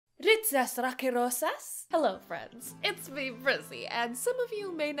Ritzas raquerosas? Hello friends, it's me Brizzy, and some of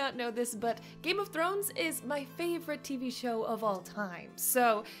you may not know this, but Game of Thrones is my favorite TV show of all time.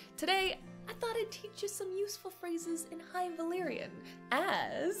 So today, I thought I'd teach you some useful phrases in High Valyrian,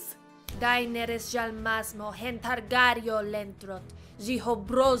 as Daenerys jalmasmo hentargario lentrot,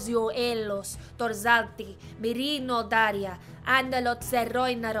 zihobrosio elos, torzalti, mirino daria, andalot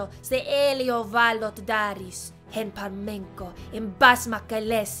seroinaro, se elio valot daris, hen parmenko, imbasma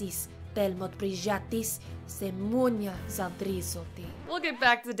kalesis, telmot brijatis, se munya zaldrizoti. We'll get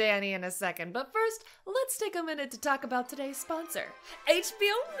back to Dany in a second, but first, let's take a minute to talk about today's sponsor,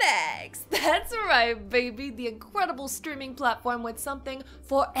 HBO Max! That's right, baby, the incredible streaming platform with something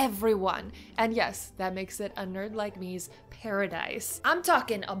for everyone. And yes, that makes it a nerd like me's paradise. I'm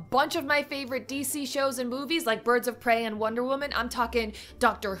talking a bunch of my favorite DC shows and movies like Birds of Prey and Wonder Woman. I'm talking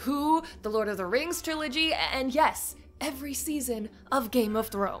Doctor Who, the Lord of the Rings trilogy, and yes, every season of Game of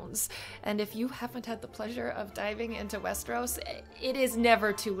Thrones. And if you haven't had the pleasure of diving into Westeros, it is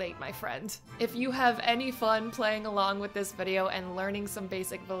never too late, my friend. If you have any fun playing along with this video and learning some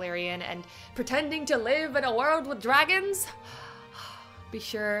basic Valyrian and pretending to live in a world with dragons, be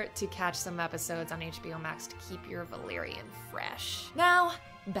sure to catch some episodes on HBO Max to keep your Valyrian fresh. Now,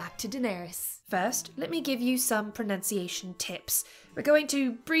 back to Daenerys. First, let me give you some pronunciation tips. We're going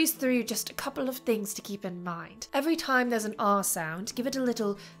to breeze through just a couple of things to keep in mind. Every time there's an R sound, give it a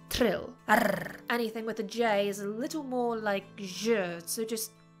little trill. Arr. Anything with a J is a little more like je, so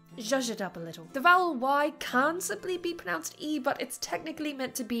just zhuzh it up a little. The vowel Y can simply be pronounced E, but it's technically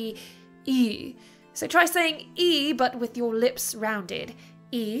meant to be E. So try saying E, but with your lips rounded.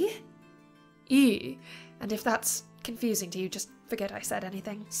 E, E. And if that's confusing to you, just forget I said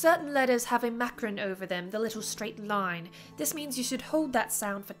anything. Certain letters have a macron over them, the little straight line. This means you should hold that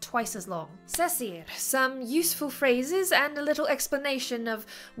sound for twice as long. Sesir, some useful phrases and a little explanation of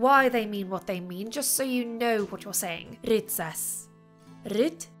why they mean what they mean, just so you know what you're saying. Ritsas.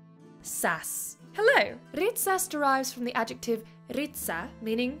 Rit-sas. Hello. Ritsas derives from the adjective ritsa,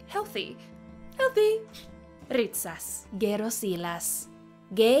 meaning healthy. Healthy. Ritsas. Gerosilas.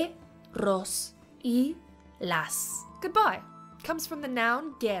 Ge-ros-i-las. Goodbye comes from the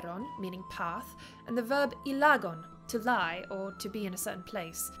noun geron, meaning path, and the verb ilagon, to lie or to be in a certain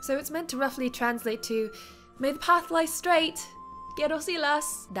place. So it's meant to roughly translate to, may the path lie straight.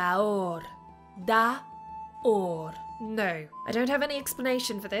 Gerosilas. Daor. Da-or. No. I don't have any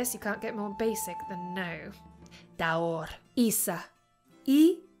explanation for this. You can't get more basic than no. Daor. Isa.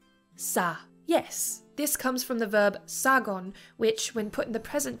 I-sa. Yes, this comes from the verb sagon, which, when put in the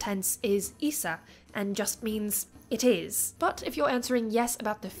present tense, is isa, and just means it is. But if you're answering yes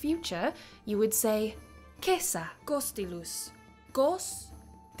about the future, you would say kesa gostilus.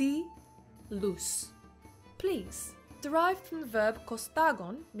 Gostilus. Please. Derived from the verb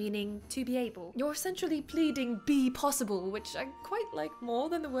kostagon, meaning to be able. You're essentially pleading be possible, which I quite like more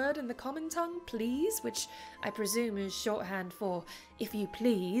than the word in the common tongue, please, which I presume is shorthand for if you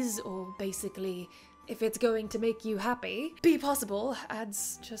please, or basically if it's going to make you happy. Be possible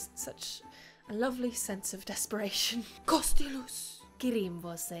adds just such a lovely sense of desperation. Kostilus.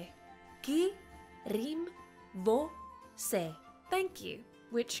 Kirimvose. Kirimvose. Thank you,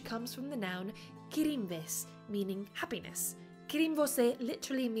 which comes from the noun kirimves, meaning happiness. Kirimvose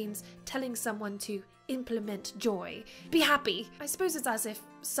literally means telling someone to implement joy. Be happy. I suppose it's as if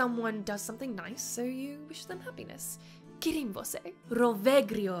someone does something nice, so you wish them happiness. Kirimvose.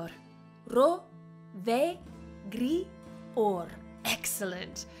 Rovegrior. Rovegrior.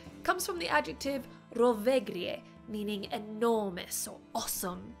 Excellent. Comes from the adjective rovegrie, meaning enormous or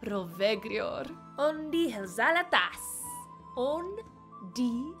awesome. Rovegrior. Ondi helzalatas.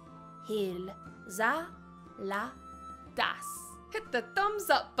 Ondi hilzalatas. Hit the thumbs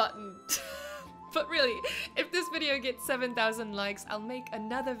up button. But really, if this video gets 7,000 likes, I'll make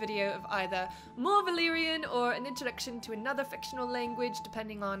another video of either more Valyrian or an introduction to another fictional language,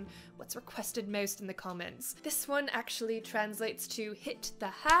 depending on what's requested most in the comments. This one actually translates to hit the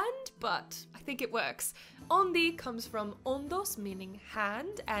hand, but I think it works. Ondi comes from ondos, meaning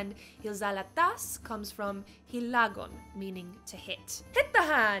hand, and hilzalatas comes from hilagon, meaning to hit. Hit the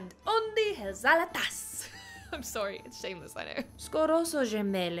hand! Ondi hilzalatas! I'm sorry, it's shameless, I know. Skoroso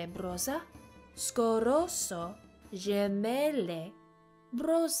gemele brosa. Skoroso gemele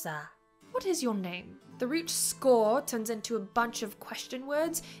brosa. What is your name? The root skor turns into a bunch of question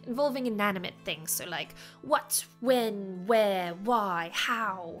words involving inanimate things, so like what, when, where, why,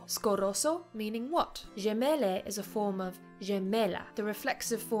 how. Skoroso meaning what. Gemele is a form of gemela, the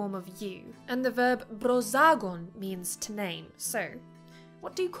reflexive form of you. And the verb brosagon means to name, so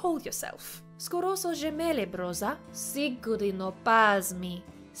what do you call yourself? Skoroso gemele brosa? Sigurino pasmi.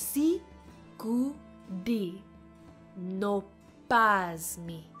 Sikudi.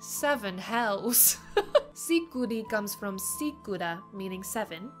 Nopasmi. 7 hells. Sikudi comes from Sikuda, meaning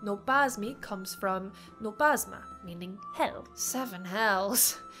 7. Nopasmi comes from Nopasma, meaning hell. 7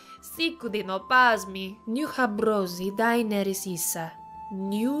 hells. Sikudi nopasmi. Nyuha brozi Daenerys isa.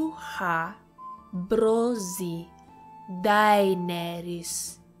 Nyuha brozi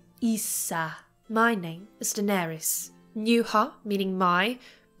Daenerys isa. My name is Daenerys. Nyuha meaning my,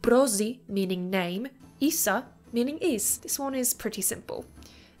 brozi meaning name, isa meaning is. This one is pretty simple.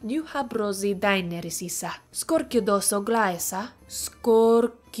 Nyuha brozi Daenerys isa. Skorkidoso glaesa.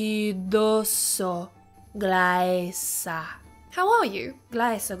 Skorkidoso glaesa. How are you?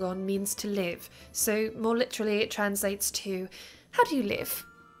 Glaesagon means to live, so more literally it translates to how do you live?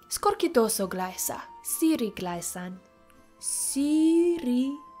 Skorkidoso glaesa. Siri glaesan.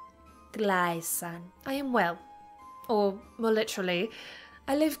 Siri glaesan. I am well. Or more literally,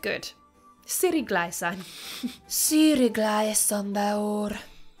 I live good. Siri glaesan. Siri glaesan daor.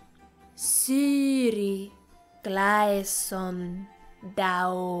 Siri glaesan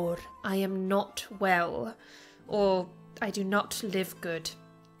daor. I am not well. Or I do not live good.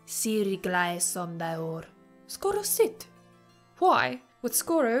 Siri glaesan daor. Skoro sit. Why? With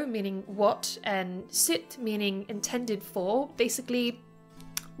skoro meaning what and sit meaning intended for, basically,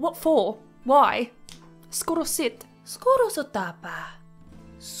 what for? Why? Skoro sit. Skoros otapa.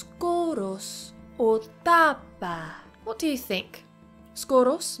 Skoros otapa. What do you think?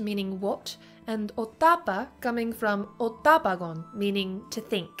 Skoros meaning what, and otapa coming from otapagon meaning to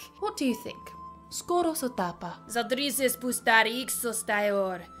think. What do you think? Skoros otapa. Zadrises pustari ixos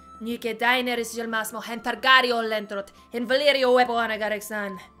daor. Nike Daenerys Jelmasmo hentargario lentrot, en Valerio webo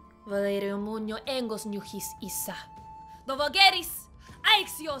anagarexan. Valerio munio engos nyuhis isa. Novogeris,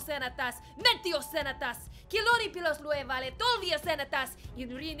 aixio senatas, mentio senatas, kilori pilos luevale, tolvio senatas,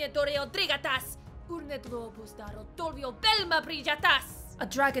 inurine doreo drigatas, urnet lobus daro tolvio belma brigatas. A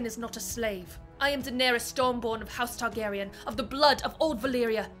dragon is not a slave. I am Daenerys Stormborn of House Targaryen, of the blood of old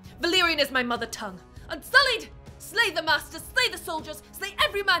Valyria. Valyrian is my mother tongue. Unsullied! Slay the masters, slay the soldiers, slay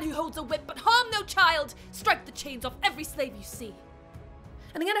every man who holds a whip, but harm no child! Strike the chains off every slave you see.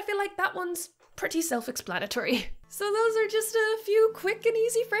 And again, I feel like that one's pretty self-explanatory. So those are just a few quick and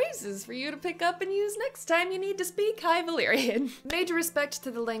easy phrases for you to pick up and use next time you need to speak High Valyrian. Major respect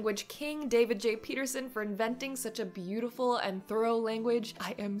to the language king, David J. Peterson, for inventing such a beautiful and thorough language.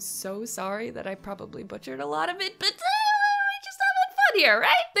 I am so sorry that I probably butchered a lot of it, but here,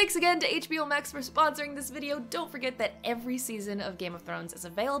 right? Thanks again to HBO Max for sponsoring this video. Don't forget that every season of Game of Thrones is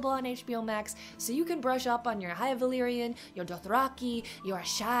available on HBO Max, so you can brush up on your High Valyrian, your Dothraki, your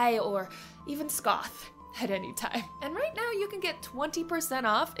Ashai, or even Scoth at any time. And right now you can get 20%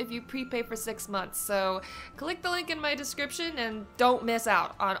 off if you prepay for 6 months, so click the link in my description and don't miss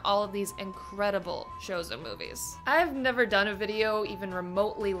out on all of these incredible shows and movies. I've never done a video even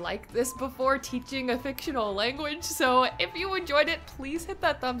remotely like this before teaching a fictional language, so if you enjoyed it, please hit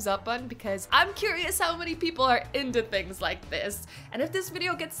that thumbs up button because I'm curious how many people are into things like this. And if this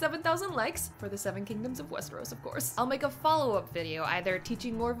video gets 7,000 likes, for the 7 Kingdoms of Westeros of course, I'll make a follow-up video either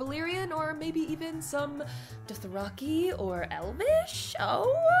teaching more Valyrian or maybe even some Dothraki or Elvish?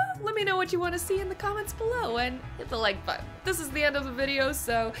 Oh, let me know what you want to see in the comments below and hit the like button. This is the end of the video,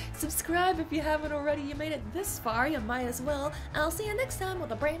 so subscribe if you haven't already. You made it this far, you might as well. I'll see you next time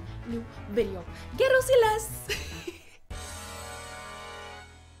with a brand new video. Quiero si las!